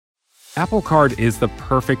Apple Card is the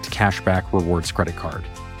perfect cashback rewards credit card.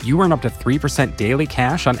 You earn up to 3% daily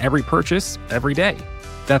cash on every purchase every day.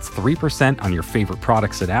 That's 3% on your favorite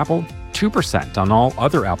products at Apple, 2% on all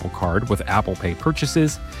other Apple Card with Apple Pay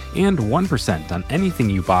purchases, and 1% on anything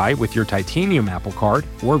you buy with your titanium Apple Card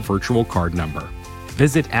or virtual card number.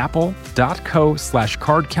 Visit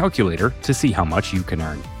apple.co/card calculator to see how much you can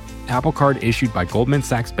earn. Apple Card issued by Goldman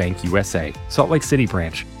Sachs Bank USA, Salt Lake City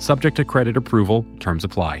branch, subject to credit approval, terms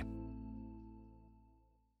apply.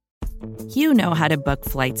 You know how to book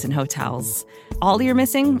flights and hotels. All you're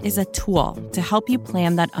missing is a tool to help you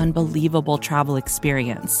plan that unbelievable travel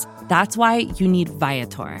experience. That's why you need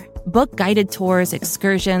Viator. Book guided tours,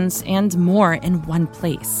 excursions, and more in one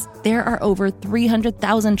place. There are over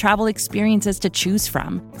 300,000 travel experiences to choose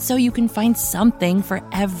from, so you can find something for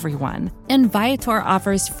everyone. And Viator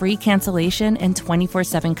offers free cancellation and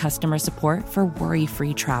 24/7 customer support for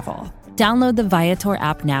worry-free travel. Download the Viator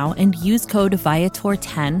app now and use code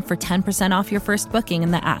Viator10 for 10% off your first booking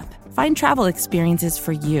in the app. Find travel experiences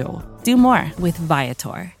for you. Do more with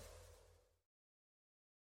Viator.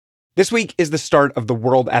 This week is the start of the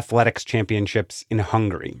World Athletics Championships in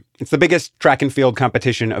Hungary. It's the biggest track and field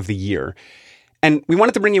competition of the year. And we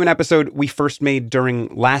wanted to bring you an episode we first made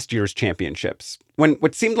during last year's championships, when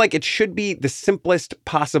what seemed like it should be the simplest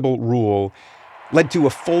possible rule led to a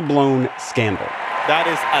full-blown scandal. That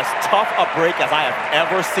is as tough a break as I have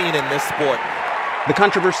ever seen in this sport. The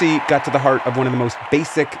controversy got to the heart of one of the most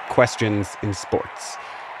basic questions in sports.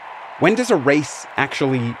 When does a race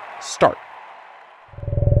actually start?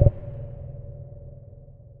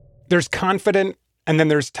 There's Confident, and then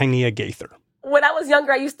there's Tynia Gaither. When I was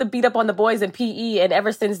younger, I used to beat up on the boys in PE, and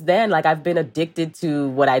ever since then, I've been addicted to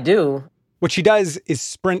what I do. What she does is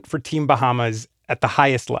sprint for Team Bahamas at the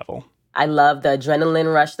highest level. I love the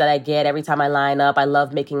adrenaline rush that I get every time I line up. I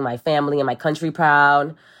love making my family and my country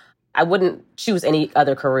proud. I wouldn't choose any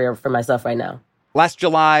other career for myself right now. Last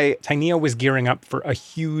July, Tynia was gearing up for a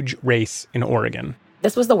huge race in Oregon.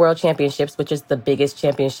 This was the World Championships, which is the biggest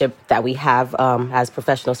championship that we have as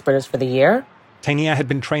professional sprinters for the year. Tynia had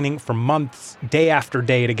been training for months, day after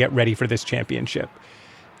day, to get ready for this championship.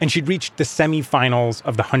 And she'd reached the semifinals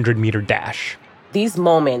of the 100-meter dash. These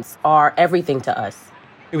moments are everything to us.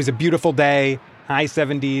 It was a beautiful day, high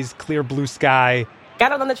 70s, clear blue sky.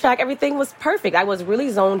 Got out on the track, everything was perfect. I was really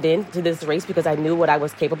zoned in to this race because I knew what I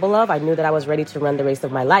was capable of. I knew that I was ready to run the race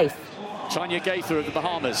of my life. Tynia Gaither of the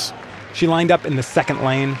Bahamas. She lined up in the second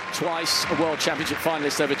lane. Twice a World Championship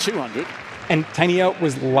finalist over 200. And Tynia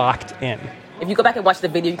was locked in. If you go back and watch the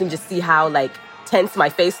video, you can just see how, tense my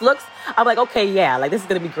face looks. I'm like, okay, yeah, this is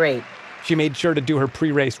going to be great. She made sure to do her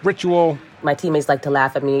pre-race ritual. My teammates like to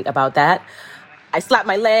laugh at me about that. I slap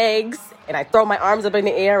my legs, and I throw my arms up in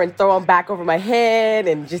the air and throw them back over my head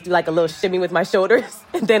and just do a little shimmy with my shoulders.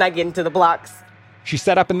 And then I get into the blocks. She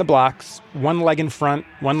set up in the blocks, one leg in front,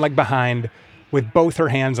 one leg behind, with both her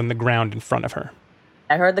hands on the ground in front of her.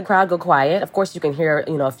 I heard the crowd go quiet. Of course, you can hear,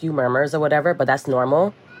 a few murmurs or whatever, but that's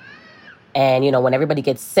normal. And, when everybody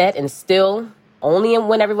gets set and still, only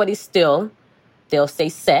when everybody's still, they'll say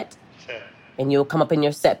set. And you'll come up in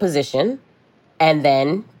your set position. And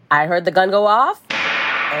then I heard the gun go off,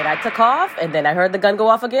 and I took off, and then I heard the gun go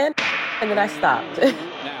off again, and then I stopped.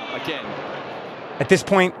 Now, again. At this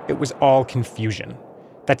point, it was all confusion.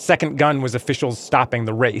 That second gun was officials stopping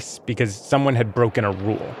the race because someone had broken a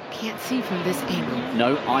rule. Can't see from this angle.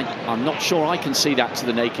 No, I'm not sure I can see that to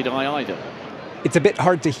the naked eye either. It's a bit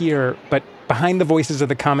hard to hear, but behind the voices of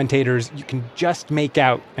the commentators, you can just make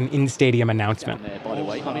out an in-stadium announcement. Down there, by the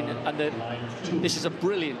way. This is a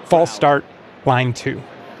brilliant False start, line 2.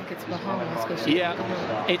 I think it's Bahamas. Yeah,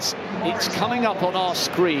 it's coming up on our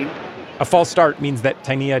screen. A false start means that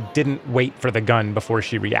Tynia didn't wait for the gun before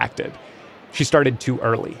she reacted. She started too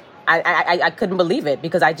early. I couldn't believe it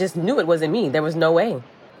because I just knew it wasn't me. There was no way.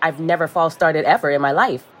 I've never false started ever in my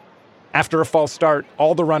life. After a false start,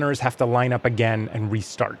 all the runners have to line up again and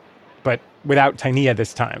restart. But without Tynia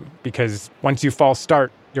this time, because once you false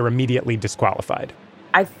start, you're immediately disqualified.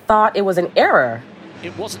 I thought it was an error.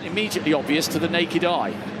 It wasn't immediately obvious to the naked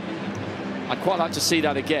eye. I'd quite like to see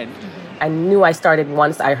that again. I knew I started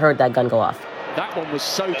once I heard that gun go off. That one was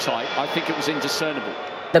so tight, I think it was indiscernible.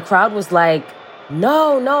 The crowd was like,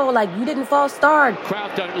 no, you didn't false start.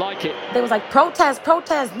 Crowd don't like it. They was like, protest,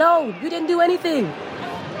 no, you didn't do anything.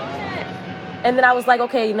 And then I was like,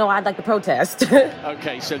 okay, I'd like to protest.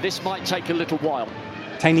 Okay, so this might take a little while.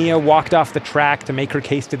 Tynia walked off the track to make her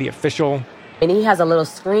case to the official. And he has a little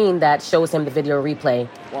screen that shows him the video replay.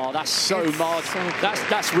 Wow, that's so marginal.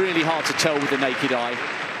 That's really hard to tell with the naked eye.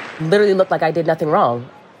 Literally looked like I did nothing wrong.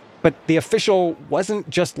 But the official wasn't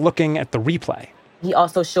just looking at the replay. He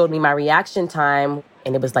also showed me my reaction time,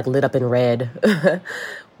 and it was like lit up in red,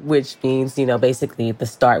 which means, basically the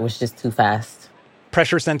start was just too fast.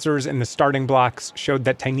 Pressure sensors in the starting blocks showed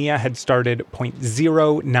that Tainea had started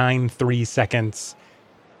 0.093 seconds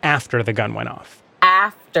after the gun went off.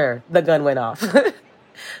 After the gun went off.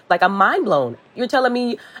 Like, I'm mind blown. You're telling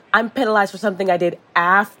me I'm penalized for something I did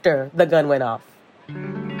after the gun went off.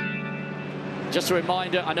 Just a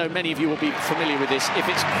reminder, I know many of you will be familiar with this. If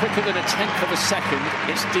it's quicker than a tenth of a second,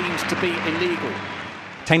 it's deemed to be illegal.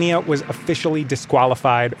 Tainea was officially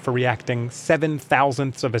disqualified for reacting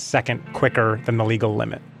 0.007 of a second quicker than the legal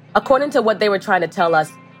limit. According to what they were trying to tell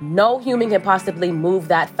us, no human can possibly move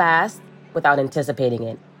that fast without anticipating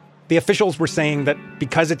it. The officials were saying that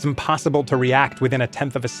because it's impossible to react within a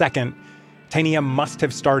tenth of a second, Tainea must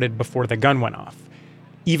have started before the gun went off,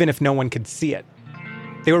 even if no one could see it.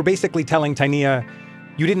 They were basically telling Tainea,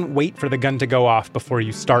 you didn't wait for the gun to go off before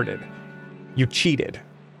you started. You cheated.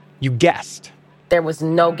 You guessed. There was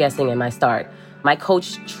no guessing in my start. My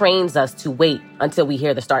coach trains us to wait until we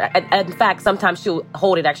hear the start. In fact, sometimes she'll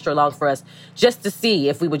hold it extra long for us just to see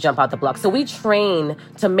if we would jump out the block. So we train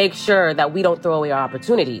to make sure that we don't throw away our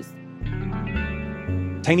opportunities.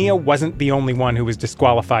 Tainea wasn't the only one who was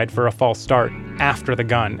disqualified for a false start after the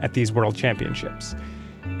gun at these World Championships.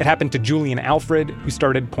 It happened to Julian Alfred, who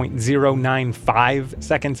started 0.095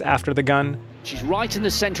 seconds after the gun. She's right in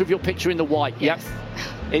the center of your picture in the white. Yes.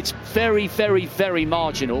 Yep. It's very, very, very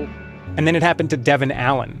marginal. And then it happened to Devin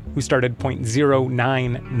Allen, who started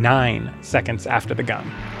 0.099 seconds after the gun.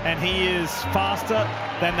 And he is faster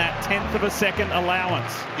than that tenth of a second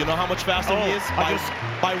allowance. You know how much faster he is?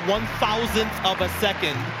 By 1,000th of a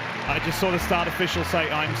second. I just saw the start official say,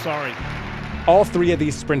 I'm sorry. All three of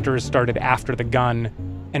these sprinters started after the gun,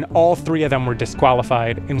 and all three of them were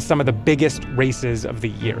disqualified in some of the biggest races of the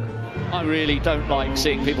year. I really don't like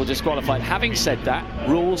seeing people disqualified. Having said that,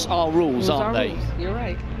 rules are rules, aren't they? Rules. You're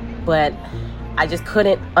right. But I just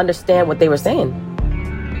couldn't understand what they were saying.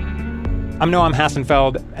 I'm Noam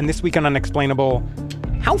Hassenfeld, and this week on Unexplainable,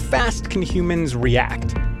 how fast can humans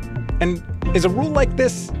react? And is a rule like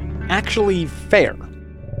this actually fair?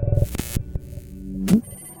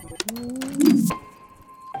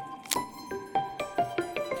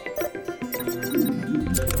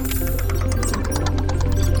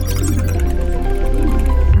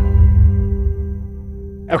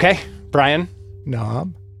 Okay, Brian.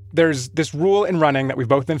 Noam. There's this rule in running that we've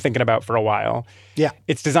both been thinking about for a while. Yeah.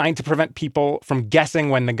 It's designed to prevent people from guessing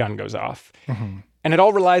when the gun goes off. Mm-hmm. And it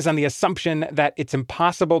all relies on the assumption that it's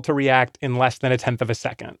impossible to react in less than a tenth of a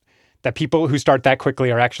second. That people who start that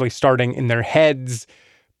quickly are actually starting in their heads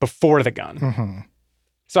before the gun. Mm-hmm.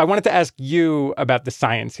 So I wanted to ask you about the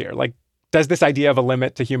science here. Like, does this idea of a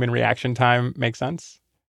limit to human reaction time make sense?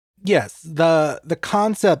 Yes. The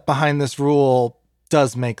concept behind this rule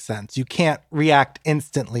does make sense. You can't react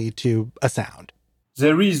instantly to a sound.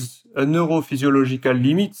 There is a neurophysiological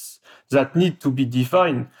limits that need to be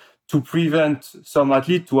defined to prevent some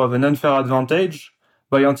athlete to have an unfair advantage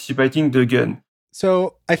by anticipating the gun.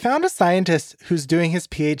 So I found a scientist who's doing his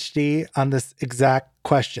PhD on this exact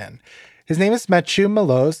question. His name is Mathieu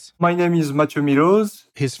Meloz. My name is Mathieu Meloz.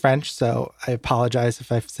 He's French, so I apologize if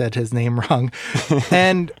I've said his name wrong.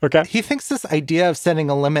 And okay. He thinks this idea of setting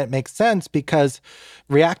a limit makes sense because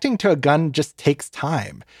reacting to a gun just takes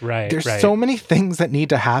time. Right. There's so many things that need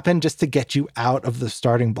to happen just to get you out of the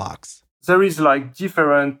starting blocks. There is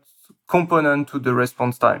different component to the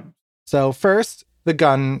response time. So first, the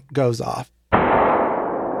gun goes off.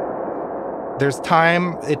 There's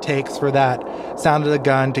time it takes for that sound of the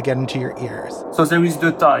gun to get into your ears. So there is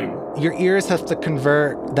the time. Your ears have to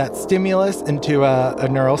convert that stimulus into a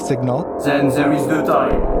neural signal. Then there is the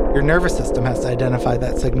time. Your nervous system has to identify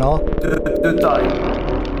that signal. The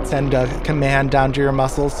time. Send a command down to your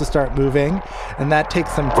muscles to start moving, and that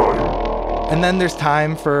takes some time. And then there's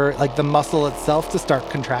time for the muscle itself to start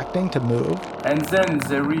contracting, to move. And then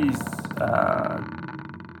there is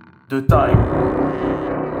the time.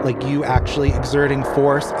 You actually exerting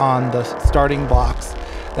force on the starting blocks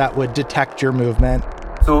that would detect your movement.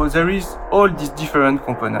 So there is all these different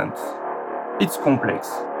components. It's complex.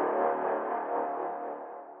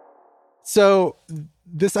 So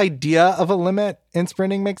this idea of a limit in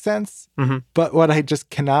sprinting makes sense. Mm-hmm. But what I just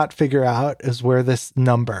cannot figure out is where this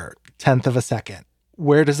number, tenth of a second,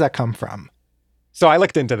 where does that come from? So I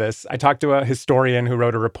looked into this. I talked to a historian who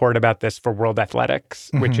wrote a report about this for World Athletics,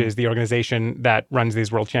 mm-hmm. which is the organization that runs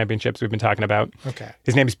these world championships we've been talking about. Okay.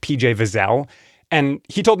 His name is PJ Vizel. And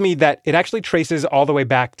he told me that it actually traces all the way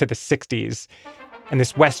back to the 60s and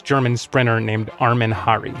this West German sprinter named Armin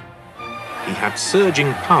Hari. He had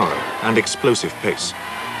surging power and explosive pace.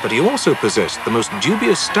 but he also possessed the most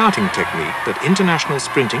dubious starting technique that international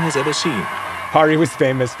sprinting has ever seen. Hari was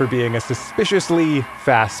famous for being a suspiciously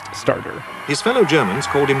fast starter. His fellow Germans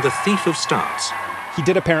called him the thief of starts. He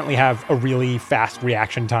did apparently have a really fast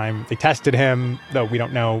reaction time. They tested him, though we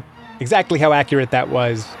don't know exactly how accurate that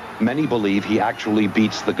was. Many believe he actually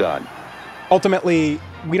beats the gun. Ultimately,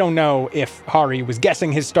 we don't know if Hari was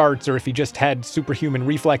guessing his starts or if he just had superhuman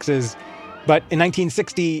reflexes. But in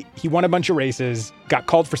 1960, he won a bunch of races, got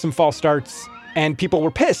called for some false starts, and people were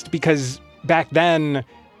pissed because back then,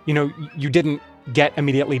 you didn't get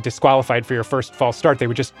immediately disqualified for your first false start. They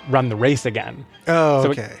would just run the race again. Oh, so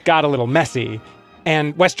okay. It got a little messy.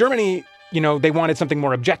 And West Germany, they wanted something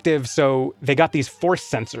more objective, so they got these force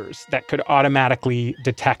sensors that could automatically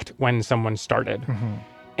detect when someone started. Mm-hmm.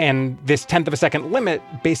 And this 10th of a second limit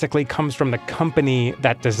basically comes from the company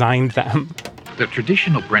that designed them. The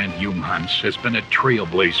traditional brand Junghans has been a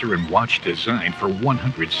trailblazer in watch design for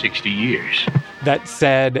 160 years. That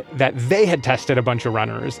said that they had tested a bunch of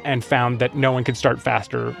runners and found that no one could start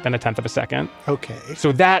faster than a 10th of a second. Okay.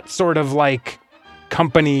 So that sort of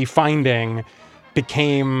company finding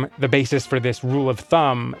became the basis for this rule of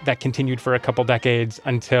thumb that continued for a couple decades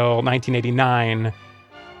until 1989,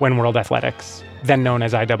 when World Athletics, then known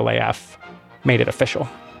as IAAF, made it official.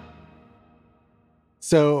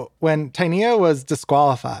 So when Tainio was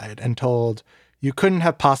disqualified and told you couldn't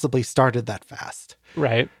have possibly started that fast.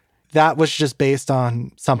 Right. That was just based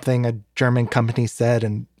on something a German company said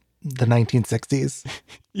in the 1960s?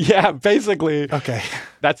 Yeah, basically. Okay.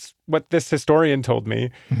 That's what this historian told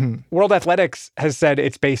me. Mm-hmm. World Athletics has said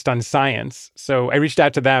it's based on science. So I reached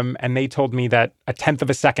out to them and they told me that a 10th of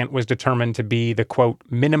a second was determined to be the, quote,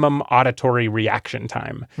 minimum auditory reaction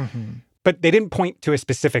time. Mm-hmm. But they didn't point to a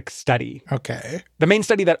specific study. Okay. The main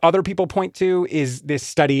study that other people point to is this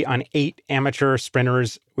study on 8 amateur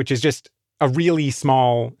sprinters, which is just a really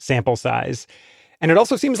small sample size. And it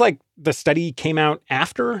also seems like the study came out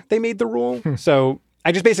after they made the rule. So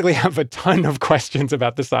I just basically have a ton of questions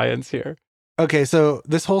about the science here. Okay, so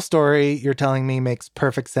this whole story you're telling me makes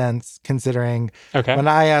perfect sense considering when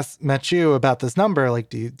I asked Mathieu about this number,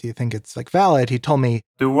 do you think it's valid? He told me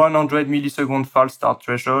the 100 millisecond false start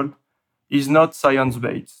threshold is not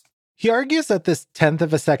science-based. He argues that this 10th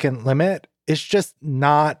of a second limit is just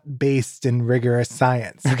not based in rigorous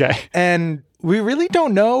science. Okay. And we really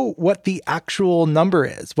don't know what the actual number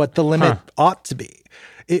is, what the limit ought to be.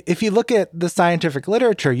 If you look at the scientific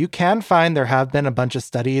literature, you can find there have been a bunch of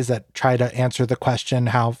studies that try to answer the question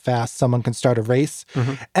how fast someone can start a race.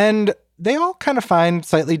 Mm-hmm. And they all kind of find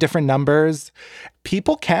slightly different numbers.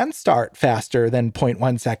 People can start faster than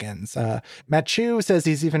 0.1 seconds. Mathieu says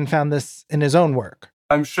he's even found this in his own work.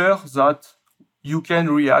 I'm sure that you can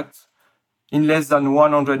react in less than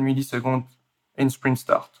 100 milliseconds in sprint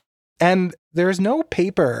start. And there's no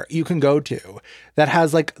paper you can go to that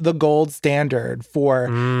has the gold standard for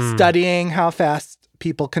studying how fast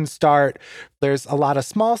people can start. There's a lot of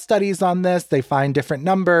small studies on this. They find different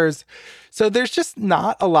numbers. So there's just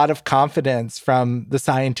not a lot of confidence from the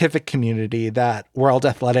scientific community that World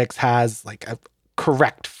Athletics has a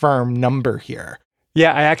correct, firm number here.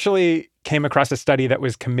 Yeah, I actually came across a study that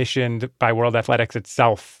was commissioned by World Athletics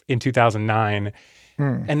itself in 2009.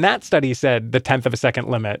 And that study said the 10th of a second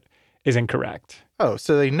limit is incorrect. Oh,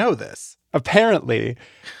 so they know this. Apparently.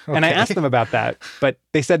 Okay. And I asked them about that, but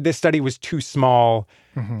they said this study was too small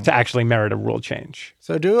to actually merit a rule change.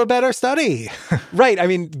 So do a better study. Right. I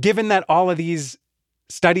mean, given that all of these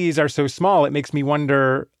studies are so small, it makes me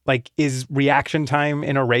wonder, is reaction time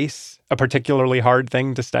in a race a particularly hard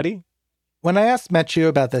thing to study? When I asked Mathieu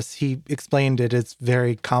about this, he explained it is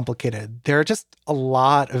very complicated. There are just a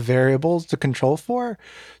lot of variables to control for.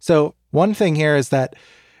 So one thing here is that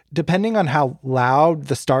depending on how loud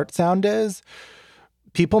the start sound is,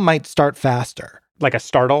 people might start faster. Like a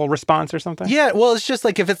startle response or something? Yeah, well, it's just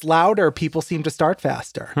if it's louder, people seem to start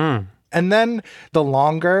faster. And then the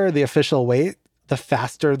longer the official wait, the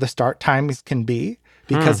faster the start times can be.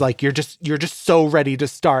 Because you're just so ready to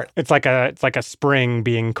start. It's like a spring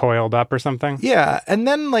being coiled up or something. Yeah, and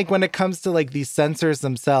then when it comes to these sensors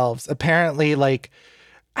themselves, apparently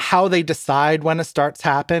how they decide when a start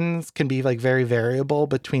happens can be very variable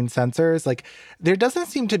between sensors. There doesn't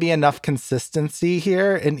seem to be enough consistency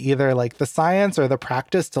here in either the science or the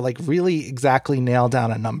practice to really exactly nail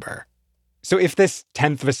down a number. So if this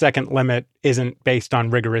 10th of a second limit isn't based on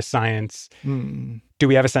rigorous science, do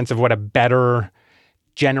we have a sense of what a better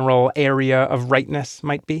general area of rightness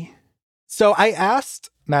might be? So I asked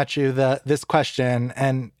Mathieu this question,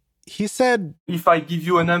 and he said, if I give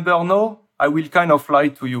you a number now, I will kind of lie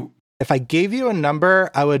to you. If I gave you a number,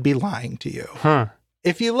 I would be lying to you.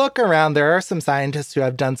 If you look around, there are some scientists who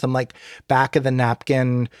have done some like back of the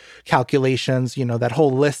napkin calculations, that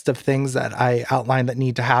whole list of things that I outlined that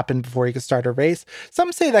need to happen before you can start a race.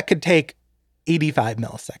 Some say that could take 85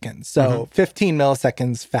 milliseconds. So 15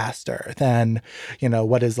 milliseconds faster than,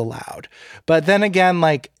 what is allowed. But then again,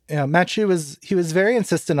 Mathieu was very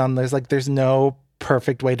insistent on there's no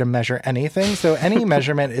perfect way to measure anything. So any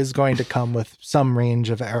measurement is going to come with some range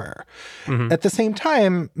of error. At the same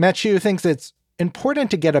time, Mathieu thinks it's important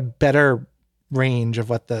to get a better range of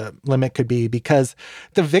what the limit could be because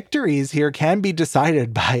the victories here can be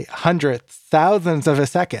decided by hundreds, thousands of a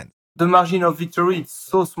second. The margin of victory is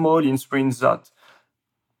so small in sprints that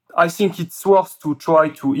I think it's worth to try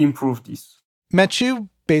to improve this. Mathieu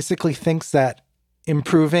basically thinks that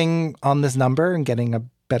improving on this number and getting a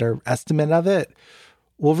better estimate of it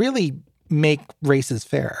will really make races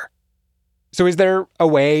fair. So is there a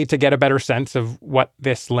way to get a better sense of what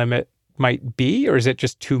this limit might be, or is it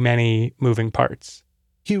just too many moving parts?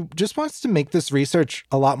 He just wants to make this research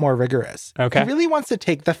a lot more rigorous. Okay. He really wants to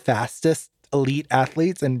take the fastest elite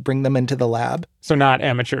athletes and bring them into the lab. So not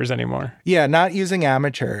amateurs anymore. Yeah, not using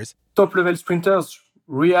amateurs. Top-level sprinters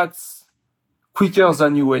react quicker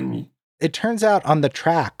than you and me. It turns out on the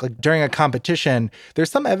track, during a competition,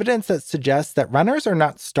 there's some evidence that suggests that runners are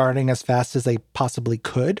not starting as fast as they possibly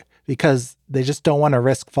could because they just don't want to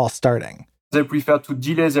risk false starting. They prefer to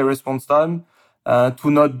delay their response time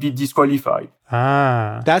to not be disqualified.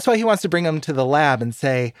 That's why he wants to bring them to the lab and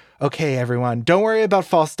say, okay, everyone, don't worry about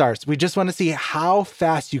false starts. We just want to see how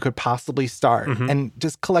fast you could possibly start and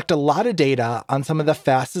just collect a lot of data on some of the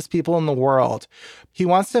fastest people in the world. He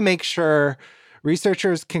wants to make sure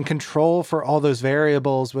researchers can control for all those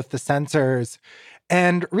variables with the sensors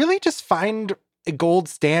and really just find a gold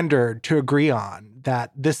standard to agree on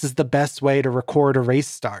that this is the best way to record a race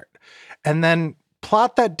start. And then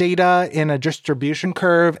plot that data in a distribution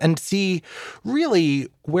curve and see really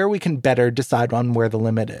where we can better decide on where the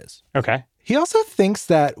limit is. Okay. He also thinks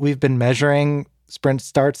that we've been measuring sprint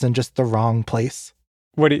starts in just the wrong place.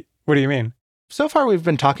 What do you mean? So far, we've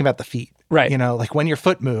been talking about the feet. Right. When your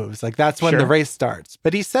foot moves, that's when the race starts.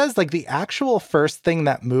 But he says the actual first thing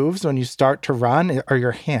that moves when you start to run are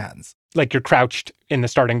your hands. Like you're crouched in the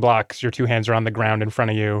starting blocks, your two hands are on the ground in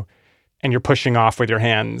front of you, and you're pushing off with your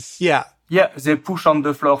hands. Yeah. Yeah, they push on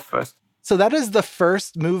the floor first. So that is the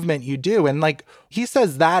first movement you do. And he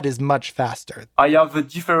says that is much faster. I have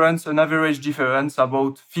an average difference,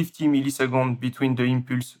 about 50 milliseconds between the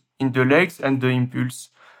impulse in the legs and the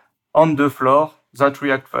impulse on the floor that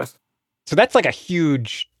react fast. So that's a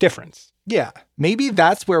huge difference. Yeah. Maybe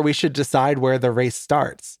that's where we should decide where the race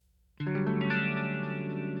starts.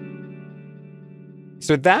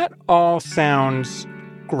 So that all sounds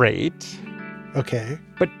great. Okay.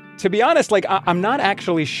 But to be honest, I'm not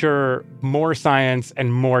actually sure more science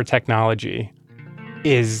and more technology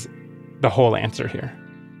is the whole answer here.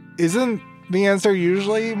 Isn't the answer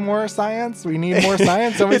usually more science? We need more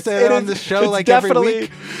science. Somebody say it on the show every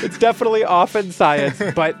week. It's definitely often science.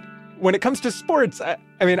 But when it comes to sports,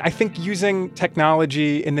 I think using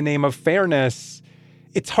technology in the name of fairness,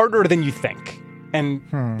 it's harder than you think. And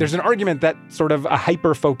there's an argument that sort of a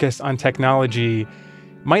hyper-focus on technology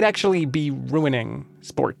might actually be ruining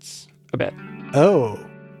sports a bit. Oh,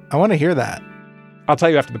 I want to hear that. I'll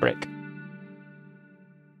tell you after the break.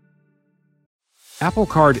 Apple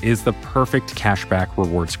Card is the perfect cashback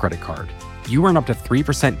rewards credit card. You earn up to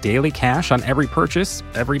 3% daily cash on every purchase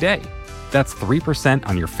every day. That's 3%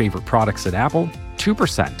 on your favorite products at Apple,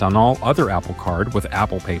 2% on all other Apple Card with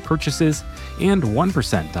Apple Pay purchases, and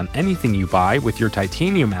 1% on anything you buy with your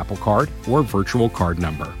titanium Apple Card or virtual card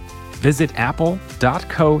number. Visit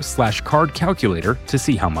apple.co/card calculator to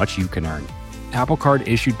see how much you can earn. Apple Card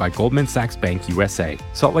issued by Goldman Sachs Bank USA,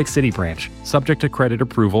 Salt Lake City branch, subject to credit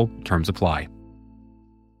approval, terms apply.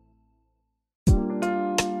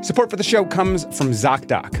 Support for the show comes from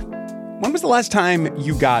ZocDoc. When was the last time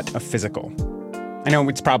you got a physical? I know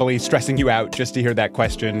it's probably stressing you out just to hear that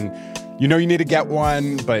question. You know you need to get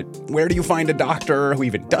one, but where do you find a doctor who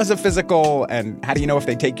even does a physical? And how do you know if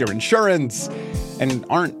they take your insurance? And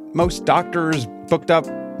aren't most doctors booked up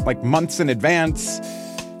months in advance?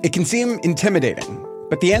 It can seem intimidating,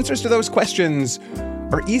 but the answers to those questions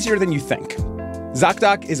are easier than you think.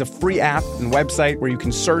 ZocDoc is a free app and website where you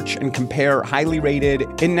can search and compare highly rated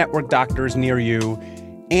in-network doctors near you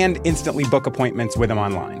and instantly book appointments with them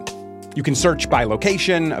online. You can search by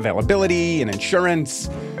location, availability, and insurance.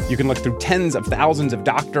 You can look through tens of thousands of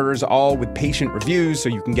doctors, all with patient reviews, so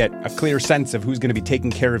you can get a clear sense of who's going to be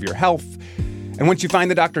taking care of your health. And once you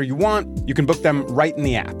find the doctor you want, you can book them right in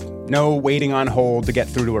the app. No waiting on hold to get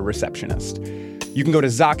through to a receptionist. You can go to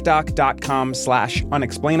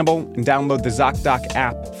ZocDoc.com/unexplainable and download the ZocDoc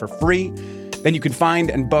app for free. Then you can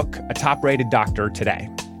find and book a top-rated doctor today.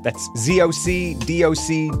 That's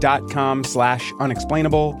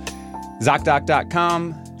ZocDoc.com/unexplainable.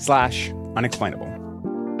 ZocDoc.com/unexplainable.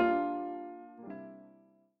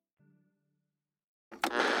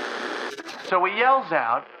 So he yells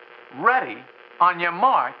out, "Ready, on your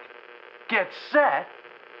mark, get set,"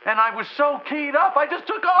 and I was so keyed up, I just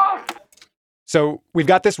took off. So we've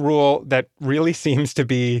got this rule that really seems to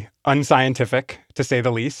be unscientific, to say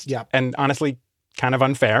the least, and honestly kind of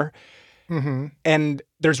unfair. Mm-hmm. And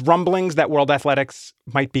there's rumblings that World Athletics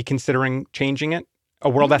might be considering changing it. A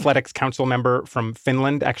World Athletics Council member from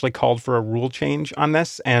Finland actually called for a rule change on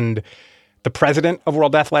this, and the president of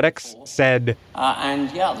World Athletics said...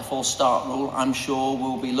 the false start rule, I'm sure,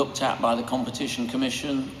 will be looked at by the Competition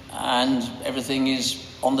Commission, and everything is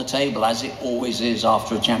on the table, as it always is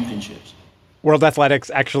after a championships. World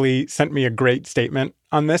Athletics actually sent me a great statement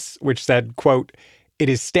on this, which said, quote, "It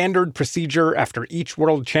is standard procedure after each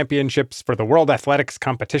World Championships for the World Athletics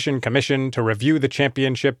Competition Commission to review the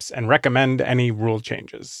championships and recommend any rule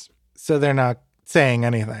changes." So they're not saying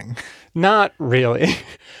anything. Not really.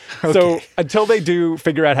 Okay. So until they do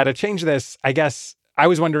figure out how to change this, I guess I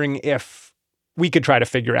was wondering if we could try to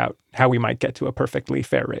figure out how we might get to a perfectly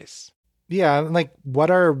fair race. Yeah, like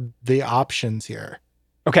what are the options here?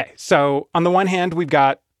 Okay, so on the one hand, we've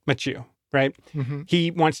got Mathieu, right? Mm-hmm.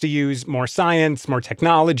 He wants to use more science, more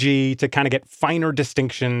technology to kind of get finer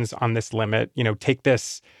distinctions on this limit, take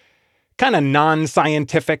this kind of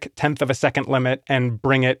non-scientific tenth of a second limit and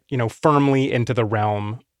bring it, firmly into the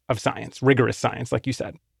realm of science, rigorous science, like you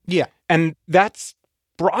said. Yeah. And that's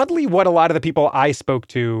broadly what a lot of the people I spoke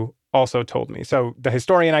to also told me. So the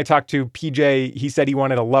historian I talked to, PJ, he said he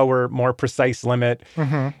wanted a lower, more precise limit.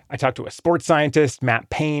 Mm-hmm. I talked to a sports scientist, Matt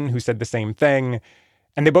Payne, who said the same thing.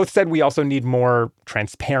 And they both said we also need more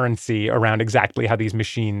transparency around exactly how these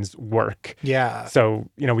machines work. Yeah. So,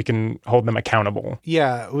 we can hold them accountable.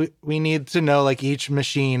 Yeah. We need to know, like, each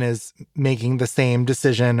machine is making the same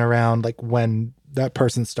decision around, like, when that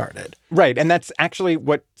person started. Right. And that's actually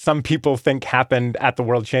what some people think happened at the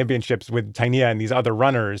World Championships with Tainea and these other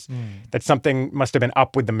runners, that something must have been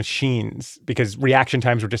up with the machines because reaction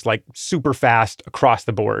times were just, like, super fast across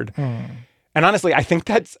the board. And honestly, I think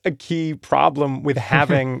that's a key problem with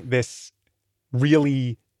having this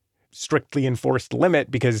really strictly enforced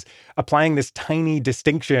limit, because applying this tiny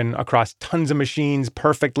distinction across tons of machines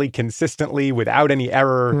perfectly, consistently, without any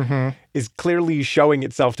error is clearly showing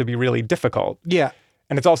itself to be really difficult. Yeah.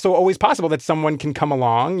 And it's also always possible that someone can come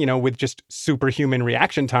along, with just superhuman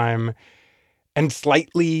reaction time and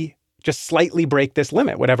slightly break this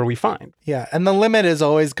limit, whatever we find. Yeah. And the limit is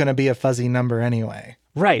always going to be a fuzzy number anyway.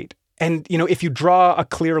 Right. And, if you draw a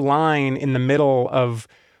clear line in the middle of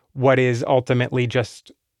what is ultimately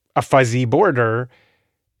just a fuzzy border,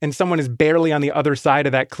 and someone is barely on the other side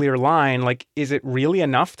of that clear line, like, is it really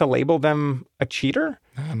enough to label them a cheater?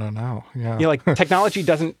 I don't know. Yeah. Technology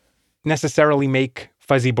doesn't necessarily make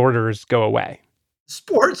fuzzy borders go away.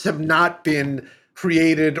 Sports have not been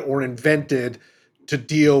created or invented to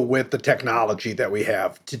deal with the technology that we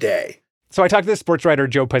have today. So I talked to the sports writer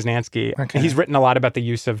Joe Posnanski. Okay. He's written a lot about the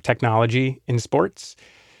use of technology in sports.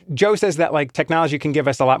 Joe says that, like, technology can give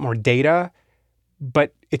us a lot more data,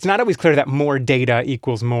 but it's not always clear that more data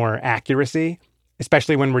equals more accuracy,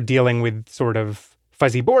 especially when we're dealing with sort of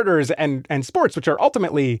fuzzy borders and sports, which are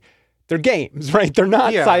ultimately, they're games, right? They're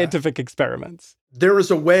not scientific experiments. There is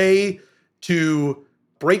a way to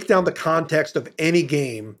break down the context of any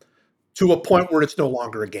game to a point where it's no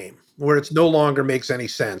longer a game, where it's no longer makes any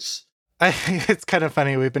sense. It's kind of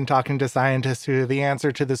funny. We've been talking to scientists who the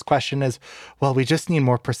answer to this question is, well, we just need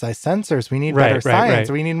more precise sensors. We need better science.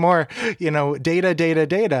 Right. We need more,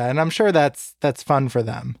 data. And I'm sure that's fun for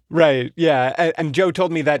them. Right. Yeah. And Joe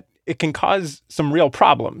told me that it can cause some real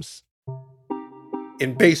problems.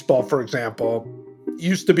 In baseball, for example, it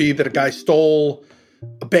used to be that a guy stole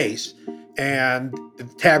a base and the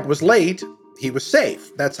tag was late. He was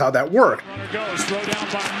safe. That's how that worked. Runner goes, throw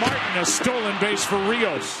down by Martin, a stolen base for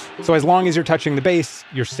Rios. So as long as you're touching the base,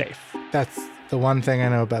 you're safe. That's the one thing I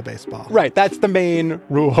know about baseball. Right. That's the main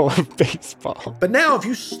rule of baseball. But now if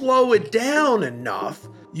you slow it down enough,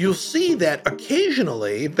 you'll see that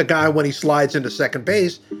occasionally the guy, when he slides into second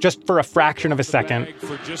base, just for a fraction of a second,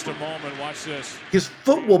 for just a moment, watch this. His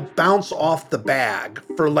foot will bounce off the bag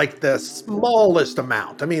for like the smallest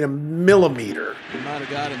amount. I mean, a millimeter. You might have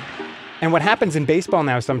got him. And what happens in baseball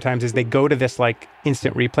now sometimes is they go to this, like,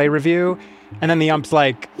 instant replay review, and then the ump's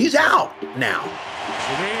like, he's out now.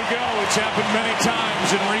 So there you go. It's happened many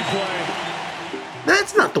times in replay.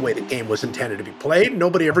 That's not not the way the game was intended to be played.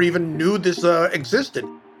 Nobody ever even knew this existed.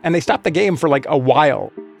 And they stopped the game for like a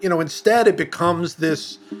while. Instead it becomes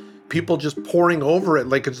this people just poring over it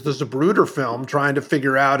like it's the Zapruder film, trying to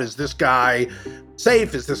figure out, is this guy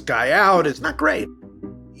safe? Is this guy out? It's not great.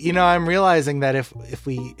 I'm realizing that if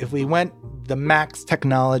we went the max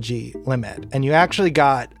technology limit and you actually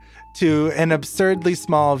got to an absurdly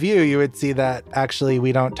small view, you would see that actually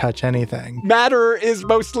we don't touch anything. Matter is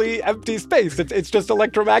mostly empty space. It's just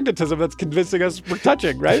electromagnetism that's convincing us we're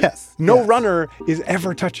touching, right? Yes. No runner is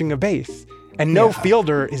ever touching a base. And no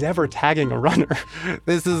fielder is ever tagging a runner.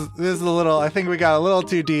 This is a little, I think we got a little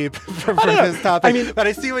too deep for this topic. But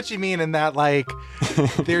I see what you mean in that, like,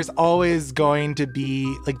 there's always going to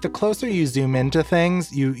be, like, the closer you zoom into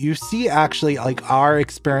things, you see actually, like, our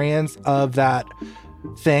experience of that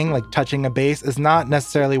thing, like touching a base, is not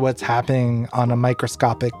necessarily what's happening on a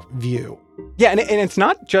microscopic view. Yeah, and it's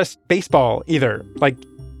not just baseball either. Like,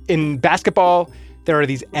 in basketball, there are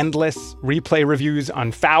these endless replay reviews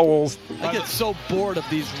on fouls. I get so bored of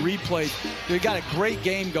these replays. We got a great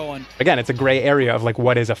game going. Again, it's a gray area of like,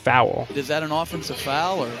 what is a foul? Is that an offensive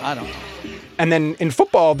foul or I don't know. And then in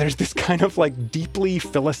football, there's this kind of like deeply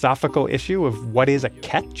philosophical issue of what is a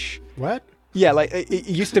catch? What? Yeah, like it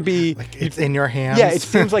used to be... Like it's in your hands? Yeah, it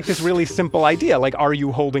seems like this really simple idea, like, are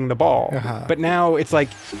you holding the ball? Uh-huh. But now it's like...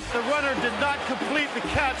 The runner did not complete the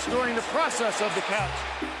catch during the process of the catch.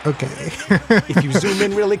 Okay. If you zoom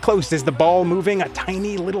in really close, is the ball moving a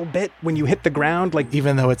tiny little bit when you hit the ground? Like,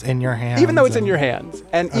 even though it's in your hands? Even though it's in your hands.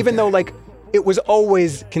 And even though, like, it was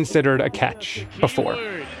always considered a catch before.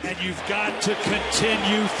 And you've got to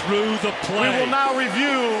continue through the play. We will now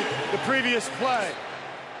review the previous play.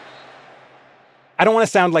 I don't want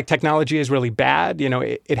to sound like technology is really bad.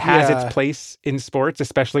 It has its place in sports,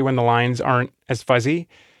 especially when the lines aren't as fuzzy.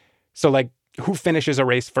 So, like, who finishes a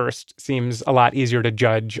race first seems a lot easier to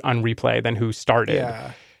judge on replay than who started.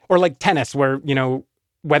 Yeah. Or like tennis, where,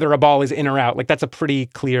 whether a ball is in or out, like that's a pretty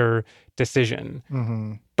clear decision.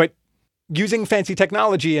 Mm-hmm. But using fancy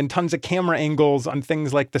technology and tons of camera angles on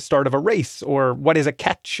things like the start of a race or what is a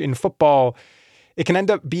catch in football, it can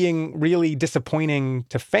end up being really disappointing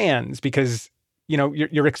to fans because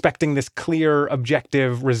you're expecting this clear,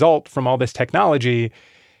 objective result from all this technology,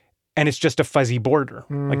 and it's just a fuzzy border.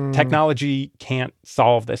 Like, technology can't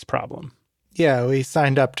solve this problem. Yeah, we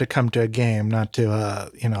signed up to come to a game, not to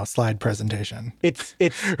a slide presentation. It's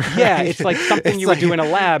like something you would do in a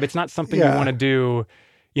lab. It's not something you want to do,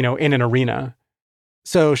 in an arena.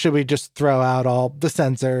 So should we just throw out all the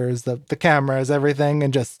sensors, the cameras, everything,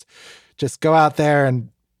 and just go out there and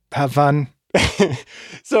have fun?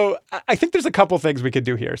 So I think there's a couple things we could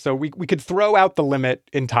do here. So we could throw out the limit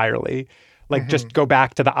entirely, like just go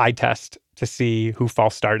back to the eye test to see who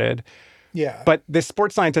false started. Yeah. But this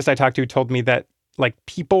sports scientist I talked to told me that like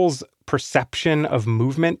people's perception of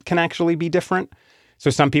movement can actually be different. So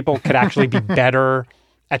some people could actually be better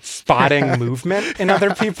at spotting movement in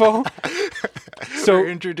other people. So we're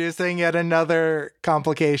introducing yet another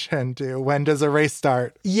complication to when does a race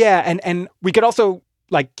start? Yeah, and we could also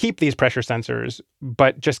like keep these pressure sensors,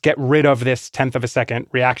 but just get rid of this 1/10 of a second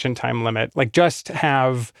reaction time limit. Like just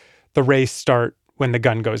have the race start when the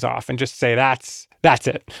gun goes off and just say that's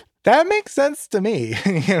it. That makes sense to me,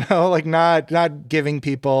 like not giving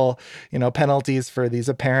people, penalties for these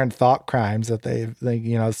apparent thought crimes that they've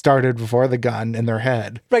started before the gun in their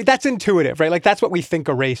head. Right. That's intuitive, right? Like that's what we think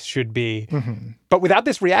a race should be. Mm-hmm. But without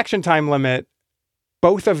this reaction time limit,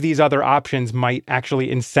 both of these other options might actually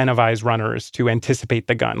incentivize runners to anticipate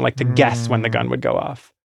the gun, like to guess when the gun would go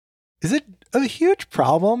off. Is it a huge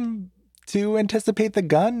problem to anticipate the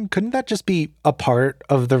gun? Couldn't that just be a part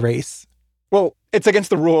of the race? Well, it's against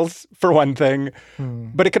the rules, for one thing,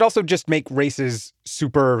 but it could also just make races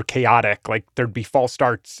super chaotic. Like there'd be false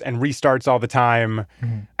starts and restarts all the time.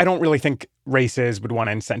 I don't really think races would want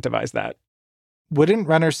to incentivize that. Wouldn't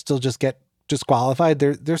runners still just get disqualified?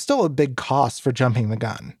 There's still a big cost for jumping the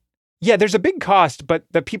gun. Yeah, there's a big cost, but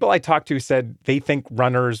the people I talked to said they think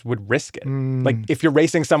runners would risk it. Like if you're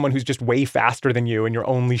racing someone who's just way faster than you and your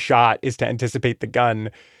only shot is to anticipate the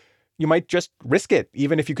gun, you might just risk it,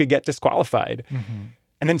 even if you could get disqualified.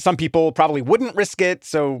 And then some people probably wouldn't risk it.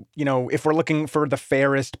 So, if we're looking for the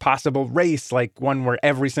fairest possible race, like one where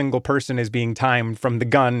every single person is being timed from the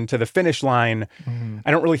gun to the finish line, I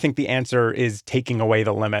don't really think the answer is taking away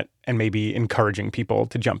the limit and maybe encouraging people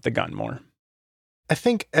to jump the gun more. I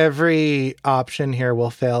think every option here will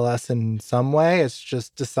fail us in some way. It's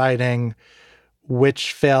just deciding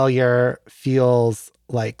which failure feels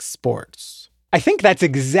like sports. I think that's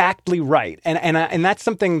exactly right. And that's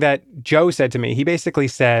something that Joe said to me. He basically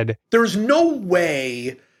said, there's no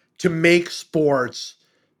way to make sports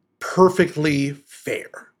perfectly fair.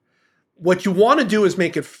 What you want to do is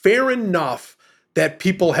make it fair enough that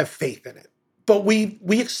people have faith in it. But we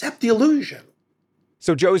accept the illusion.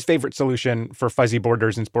 So Joe's favorite solution for fuzzy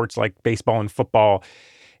borders in sports like baseball and football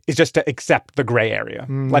is just to accept the gray area.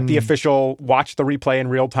 Let the official watch the replay in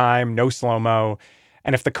real time, no slow-mo.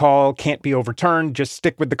 And if the call can't be overturned, just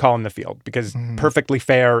stick with the call in the field because perfectly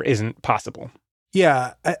fair isn't possible.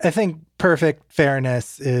 Yeah, I think perfect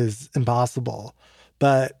fairness is impossible.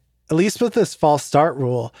 But at least with this false start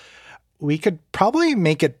rule, we could probably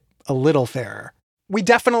make it a little fairer. We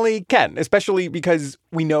definitely can, especially because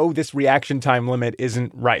we know this reaction time limit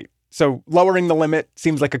isn't right. So lowering the limit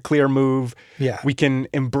seems like a clear move. Yeah. We can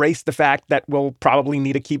embrace the fact that we'll probably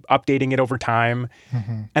need to keep updating it over time.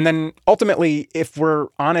 And then ultimately, if we're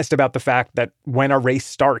honest about the fact that when a race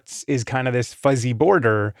starts is kind of this fuzzy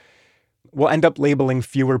border, we'll end up labeling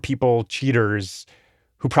fewer people cheaters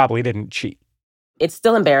who probably didn't cheat. It's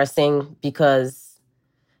still embarrassing because,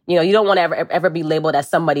 you know, you don't want to ever be labeled as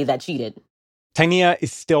somebody that cheated. Tainea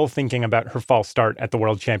is still thinking about her false start at the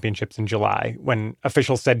World Championships in July when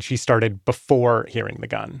officials said she started before hearing the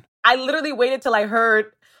gun. I literally waited till I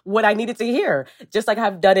heard what I needed to hear, just like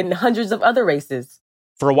I've done in hundreds of other races.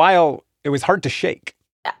 For a while, it was hard to shake.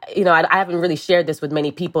 You know, I haven't really shared this with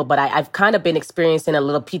many people, but I've kind of been experiencing a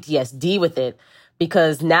little PTSD with it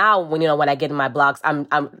because now when I get in my blocks, I'm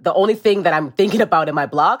the only thing that I'm thinking about in my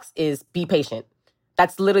blocks is be patient.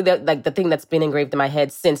 That's literally the thing that's been engraved in my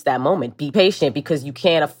head since that moment. Be patient because you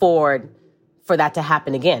can't afford for that to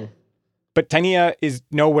happen again. But Tainea is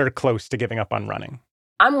nowhere close to giving up on running.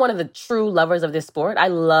 I'm one of the true lovers of this sport. I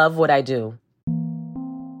love what I do.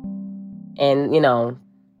 And, you know,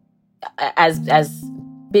 as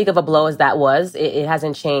big of a blow as that was, it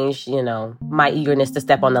hasn't changed, you know, my eagerness to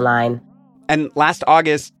step on the line. And last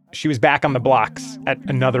August, she was back on the blocks at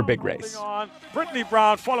another big race. Brittany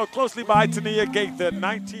Brown, followed closely by Tainea Gaither,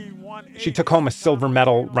 91. She took home a silver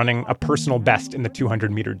medal running a personal best in the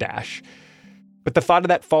 200-meter dash. But the thought of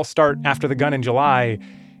that false start after the gun in July,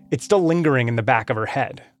 it's still lingering in the back of her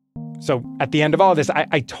head. So at the end of all of this,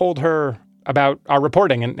 I told her about our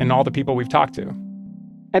reporting and all the people we've talked to.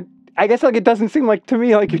 And I guess it doesn't seem like to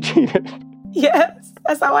me like you cheated. Yes,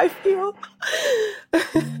 that's how I feel.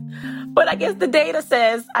 But I guess the data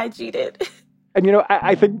says I cheated. And, you know,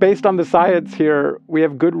 I think based on the science here, we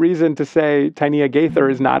have good reason to say Tainea Gaither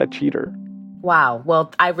is not a cheater. Wow.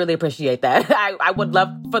 Well, I really appreciate that. I would love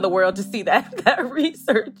for the world to see that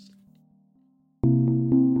research.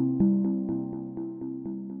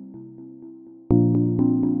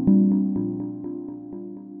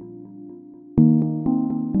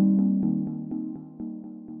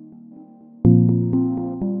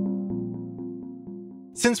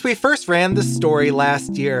 Since we first ran this story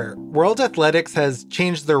last year, World Athletics has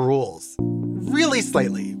changed their rules, really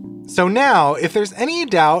slightly. So now, if there's any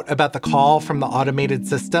doubt about the call from the automated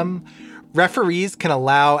system, referees can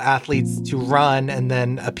allow athletes to run and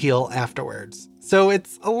then appeal afterwards. So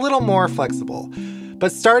it's a little more flexible.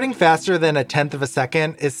 But starting faster than 1/10 of a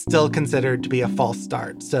second is still considered to be a false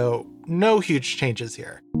start, so no huge changes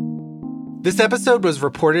here. This episode was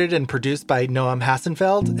reported and produced by Noam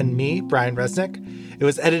Hassenfeld and me, Brian Resnick. It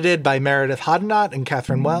was edited by Meredith Hodnott and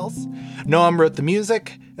Catherine Wells. Noam wrote the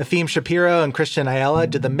music. Efim Shapiro and Christian Ayala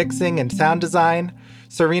did the mixing and sound design.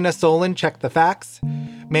 Serena Solin checked the facts.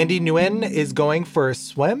 Mandy Nguyen is going for a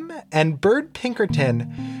swim. And Bird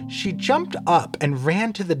Pinkerton, she jumped up and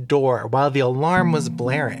ran to the door while the alarm was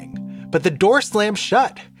blaring. But the door slammed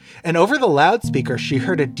shut. And over the loudspeaker, she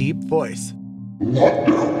heard a deep voice.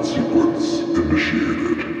 Lockdown sequence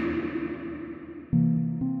initiated.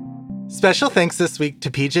 Special thanks this week to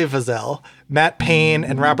PJ Vazell, Matt Payne,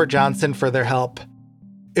 and Robert Johnson for their help.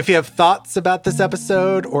 If you have thoughts about this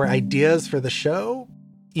episode or ideas for the show,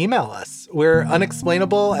 email us. We're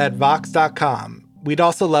unexplainable@vox.com. We'd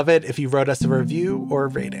also love it if you wrote us a review or a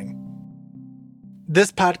rating.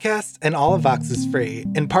 This podcast and all of Vox is free,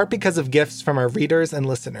 in part because of gifts from our readers and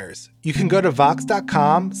listeners. You can go to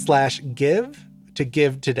vox.com/give to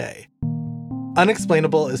give today.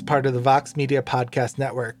 Unexplainable is part of the Vox Media Podcast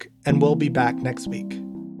Network, and we'll be back next week.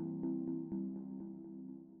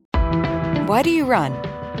 Why do you run?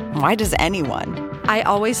 Why does anyone? I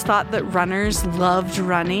always thought that runners loved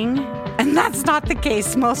running, and that's not the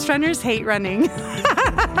case. Most runners hate running,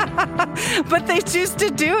 but they choose to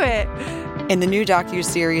do it. In the new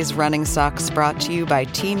docuseries Running Sucks, brought to you by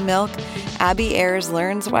Team Milk, Abby Ayers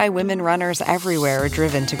learns why women runners everywhere are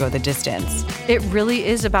driven to go the distance. It really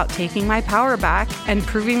is about taking my power back and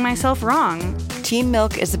proving myself wrong. Team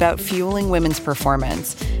Milk is about fueling women's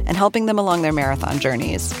performance and helping them along their marathon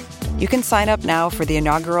journeys. You can sign up now for the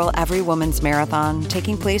inaugural Every Woman's Marathon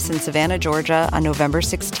taking place in Savannah, Georgia on November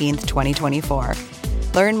 16th, 2024.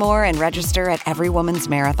 Learn more and register at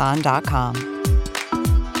everywomansmarathon.com.